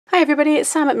Hi everybody, it's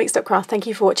Sam at Mixed Up Craft. Thank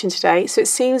you for watching today. So it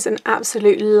seems an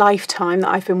absolute lifetime that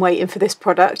I've been waiting for this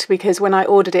product, because when I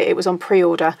ordered it, it was on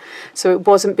pre-order. So it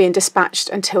wasn't being dispatched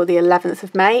until the 11th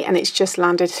of May and it's just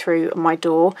landed through my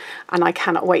door and I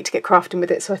cannot wait to get crafting with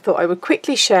it. So I thought I would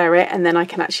quickly share it and then I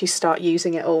can actually start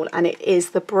using it all. And it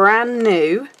is the brand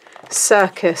new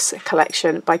Circus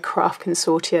Collection by Craft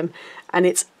Consortium and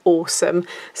it's awesome.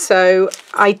 So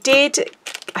I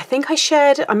think I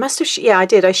shared, I must have, yeah, I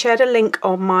did. I shared a link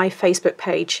on my Facebook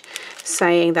page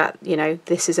saying that, you know,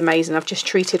 this is amazing. I've just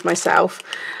treated myself.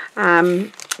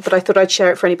 But I thought I'd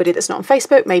share it for anybody that's not on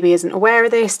Facebook, maybe isn't aware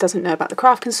of this, doesn't know about the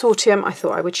Craft Consortium. I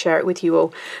thought I would share it with you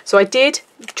all. So I did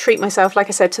treat myself, like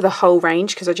I said, to the whole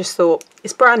range because I just thought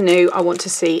it's brand new. I want to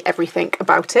see everything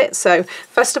about it. So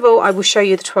first of all, I will show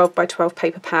you the 12 by 12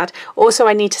 paper pad. Also,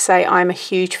 I need to say I'm a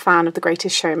huge fan of The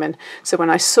Greatest Showman. So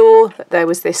when I saw that there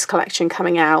was this collection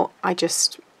coming out, I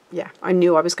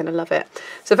knew I was going to love it.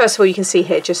 So first of all, you can see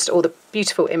here just all the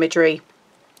beautiful imagery.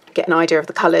 Get an idea of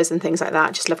the colours and things like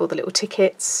that. Just love all the little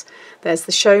tickets. There's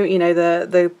the show, you know,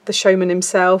 the showman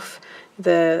himself,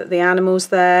 the animals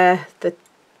there, the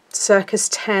circus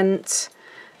tent.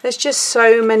 There's just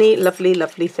so many lovely,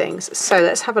 lovely things. So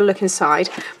let's have a look inside.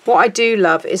 What I do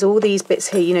love is all these bits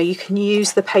here. You know, you can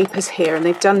use the papers here, and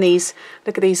they've done these.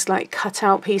 Look at these like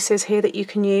cut-out pieces here that you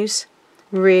can use.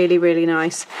 Really, really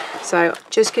nice. So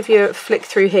just give you a flick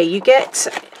through here. You get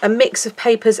a mix of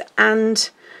papers and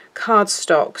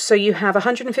cardstock. So you have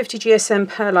 150 GSM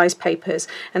pearlized papers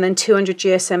and then 200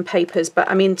 GSM papers,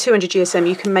 but I mean 200 GSM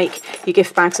you can make your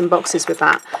gift bags and boxes with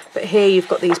that, but here you've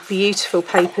got these beautiful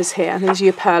papers here. These are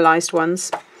your pearlized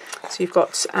ones, so you've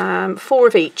got 4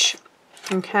 of each.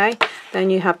 Okay, then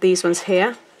you have these ones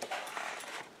here,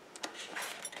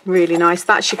 really nice.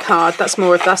 That's your card, that's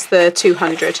the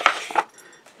 200.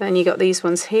 Then you got these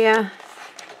ones here.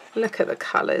 Look at the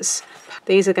colours.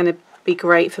 These are going to be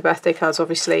great for birthday cards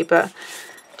obviously, but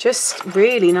just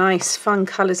really nice fun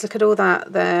colours. Look at all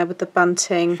that there with the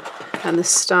bunting and the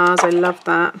stars. I love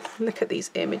that. Look at these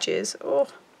images. Oh,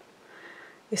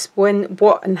 it's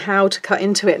what and how to cut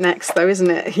into it next though,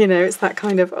 isn't it? You know, it's that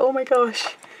kind of, oh my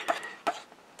gosh.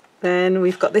 Then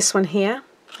we've got this one here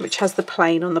which has the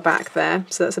plain on the back there,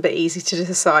 so that's a bit easy to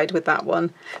decide with that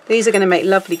one. These are going to make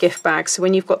lovely gift bags, so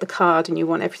when you've got the card and you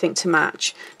want everything to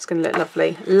match, it's going to look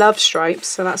lovely. Love stripes,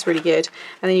 so that's really good.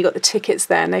 And then you've got the tickets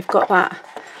there, and they've got that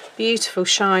beautiful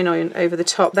shine on over the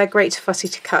top. They're great to fussy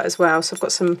to cut as well, so I've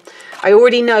got some, I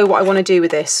already know what I want to do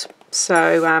with this.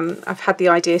 So I've had the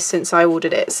idea since I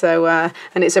ordered it, so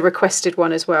and it's a requested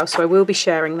one as well, so I will be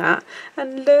sharing that.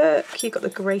 And look, you've got the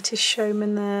Greatest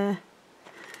Showman there.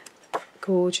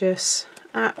 Gorgeous,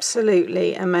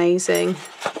 absolutely amazing.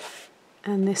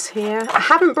 And this here, I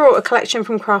haven't brought a collection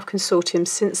from Craft Consortium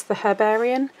since the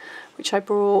Herbarian, which I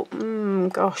brought,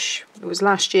 gosh, it was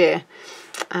last year.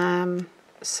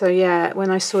 So yeah, when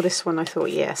I saw this one I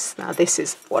thought, yes, now this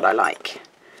is what I like.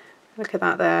 Look at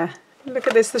that there. Look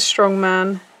at this, the strong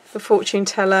man, the fortune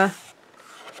teller.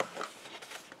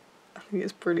 I think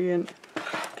it's brilliant.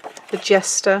 The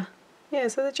jester. Yeah,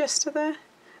 is there the jester there?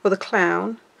 Or the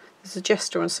clown? There's a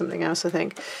jester on something else, I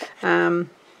think. And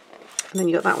then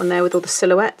you got that one there with all the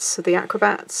silhouettes of the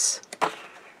acrobats.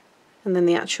 And then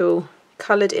the actual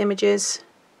coloured images.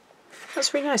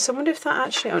 That's really nice. I wonder if that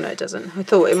actually... Oh, no, it doesn't. I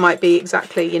thought it might be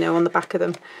exactly, you know, on the back of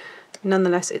them.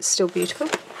 Nonetheless, it's still beautiful.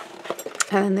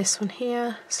 And then this one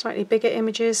here, slightly bigger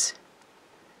images.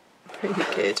 Really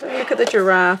good. Oh, look at the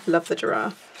giraffe. Love the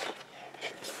giraffe.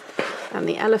 And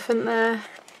the elephant there.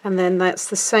 And then that's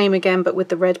the same again, but with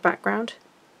the red background.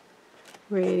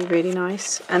 Really, really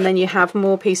nice. And then you have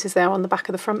more pieces there on the back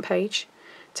of the front page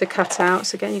to cut out.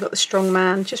 So again, you've got the strong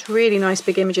man, just really nice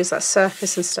big images, that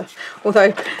circus and stuff.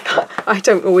 Although I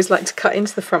don't always like to cut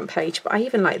into the front page, but I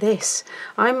even like this.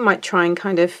 I might try and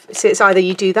kind of, see, it's either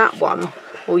you do that one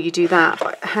or you do that,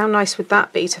 but how nice would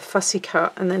that be to fussy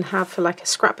cut and then have for like a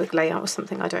scrapbook layout or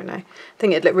something, I don't know. I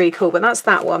think it'd look really cool, but that's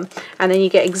that one. And then you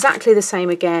get exactly the same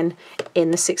again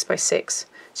in the 6x6.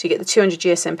 So you get the 200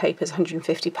 GSM papers,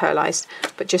 150 pearlized,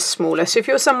 but just smaller. So if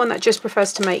you're someone that just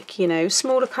prefers to make, you know,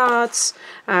 smaller cards,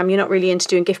 you're not really into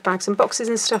doing gift bags and boxes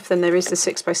and stuff, then there is the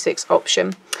 6x6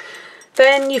 option.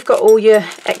 Then you've got all your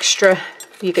extra,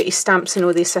 you get your stamps and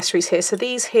all the accessories here. So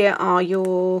these here are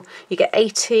your, you get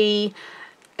 80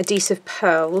 adhesive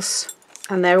pearls,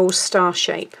 and they're all star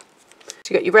shape. So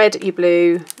you got your red, your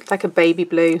blue, like a baby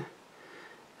blue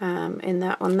in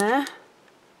that one there.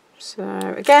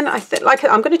 So again, I think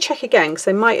I'm going to check again because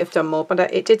they might have done more, but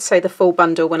it did say the full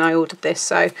bundle when I ordered this.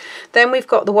 So then we've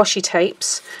got the washi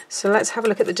tapes. So let's have a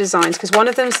look at the designs, because one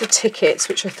of them is the tickets,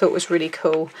 which I thought was really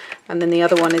cool, and then the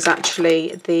other one is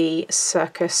actually the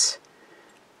circus.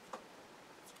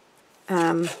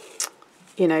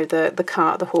 You know, the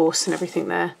cart, the horse, and everything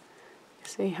there.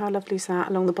 See how lovely is that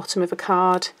along the bottom of a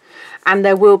card, and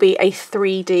there will be a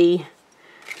 3D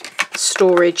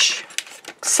storage.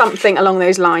 Something along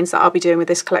those lines that I'll be doing with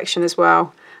this collection as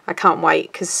well. I can't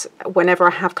wait, because whenever I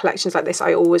have collections like this,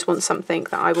 I always want something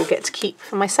that I will get to keep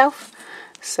for myself.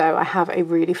 So I have a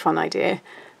really fun idea.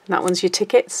 And that one's your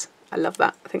tickets. I love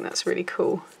that. I think that's really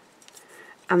cool.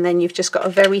 And then you've just got a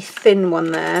very thin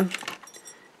one there,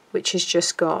 which has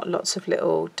just got lots of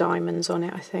little diamonds on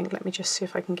it, I think. Let me just see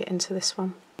if I can get into this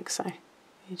one. I think so.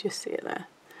 You just see it there.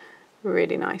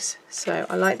 Really nice. So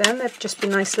I like them. They've just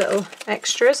been nice little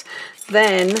extras.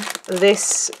 Then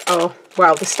this, oh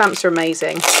wow, the stamps are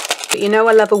amazing. But you know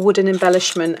I love a wooden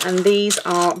embellishment, and these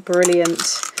are brilliant.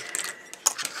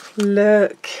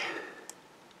 Look,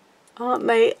 aren't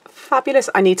they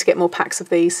fabulous? I need to get more packs of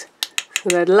these. So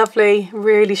they're lovely,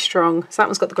 really strong. So that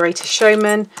one's got the Greatest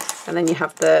Showman, and then you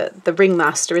have the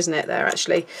ringmaster, isn't it, there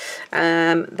actually.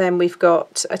 Then we've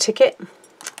got a ticket.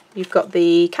 You've got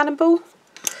the cannonball.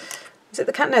 Is it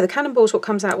the no, the cannonball's what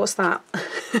comes out. What's that?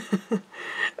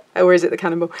 Or is it the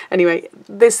cannonball? Anyway,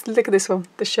 look at this one,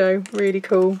 the show, really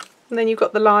cool. And then you've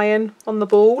got the lion on the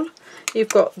ball. You've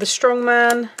got the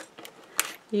strongman.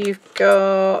 You've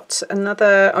got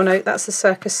another, oh no, that's the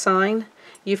circus sign.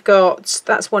 You've got,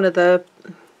 that's one of the,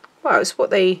 well, it's what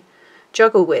they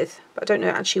juggle with, but I don't know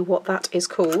actually what that is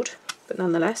called, but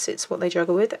nonetheless, it's what they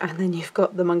juggle with. And then you've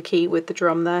got the monkey with the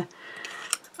drum there.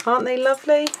 Aren't they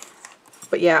lovely?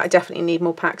 But yeah, I definitely need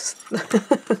more packs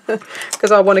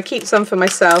because I want to keep some for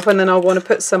myself, and then I want to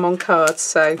put some on cards.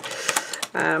 So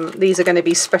these are going to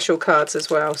be special cards as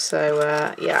well.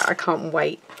 So yeah, I can't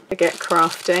wait to get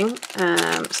crafting.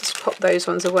 So let's pop those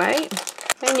ones away.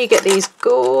 Then you get these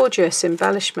gorgeous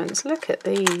embellishments. Look at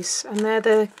these, and they're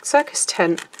the circus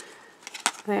tent.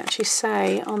 They actually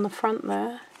say on the front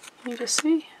there. Can you just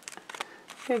see?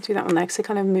 I'm going to do that one there because they're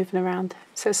kind of moving around.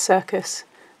 It says circus.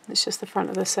 It's just the front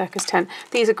of the circus tent.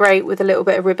 These are great with a little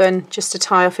bit of ribbon just to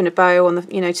tie off in a bow on the,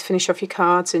 you know, to finish off your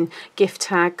cards, and gift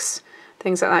tags,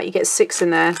 things like that. You get 6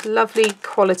 in there. Lovely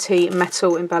quality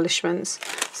metal embellishments.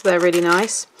 So they're really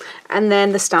nice. And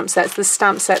then the stamp sets. The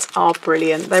stamp sets are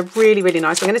brilliant. They're really, really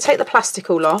nice. I'm going to take the plastic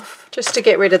all off just to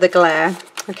get rid of the glare.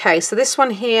 Okay, so this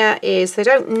one here is, they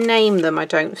don't name them, I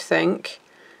don't think.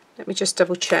 Let me just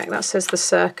double check. That says the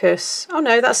circus. Oh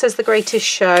no, that says the Greatest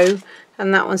Show.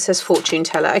 And that one says fortune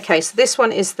teller. Okay, so this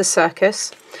one is the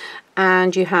circus,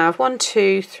 and you have 1,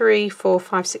 2, 3, 4,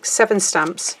 5, 6, 7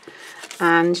 stamps,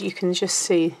 and you can just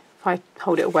see, if I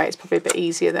hold it away, it's probably a bit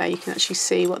easier there. You can actually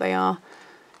see what they are.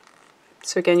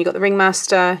 So again, you've got the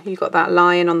ringmaster, you've got that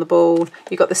lion on the ball,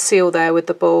 you've got the seal there with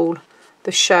the ball,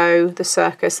 the show, the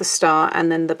circus, the star,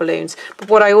 and then the balloons. But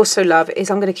what I also love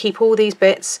is I'm going to keep all these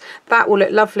bits. That will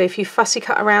look lovely if you fussy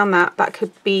cut around that. That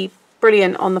could be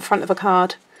brilliant on the front of a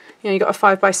card. You know, you've got a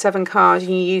 5x7 card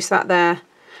and you use that there.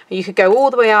 And you could go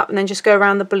all the way up and then just go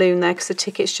around the balloon there, because the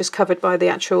ticket's just covered by the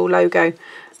actual logo.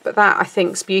 But that, I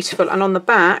think, is beautiful. And on the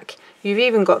back, you've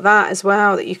even got that as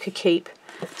well that you could keep.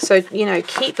 So, you know,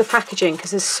 keep the packaging, because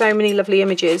there's so many lovely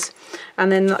images.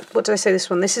 And then, what did I say, this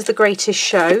one? This is the Greatest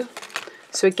Show.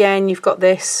 So again, you've got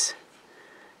this.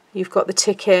 You've got the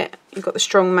ticket. You've got the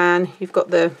strongman. You've got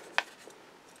the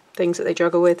things that they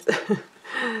juggle with.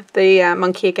 The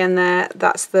monkey again there,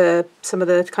 that's some of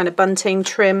the kind of bunting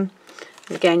trim.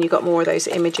 And again, you've got more of those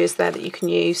images there that you can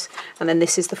use. And then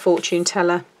this is the fortune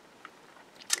teller.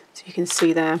 So you can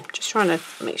see there, just trying to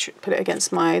make sure, put it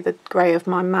against the grey of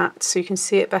my mat so you can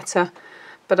see it better.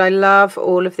 But I love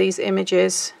all of these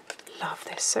images. Love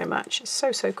this so much. It's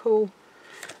so, so cool.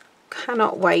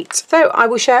 Cannot wait. So I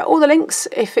will share all the links,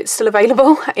 if it's still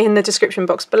available, in the description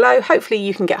box below. Hopefully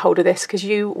you can get hold of this, because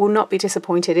you will not be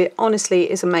disappointed. It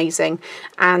honestly is amazing,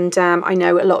 and I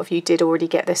know a lot of you did already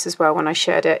get this as well when I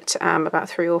shared it about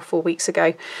 3 or 4 weeks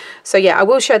ago. So yeah, I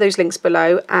will share those links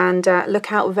below, and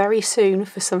look out very soon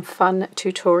for some fun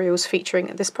tutorials featuring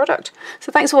this product.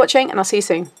 So thanks for watching, and I'll see you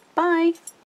soon. Bye.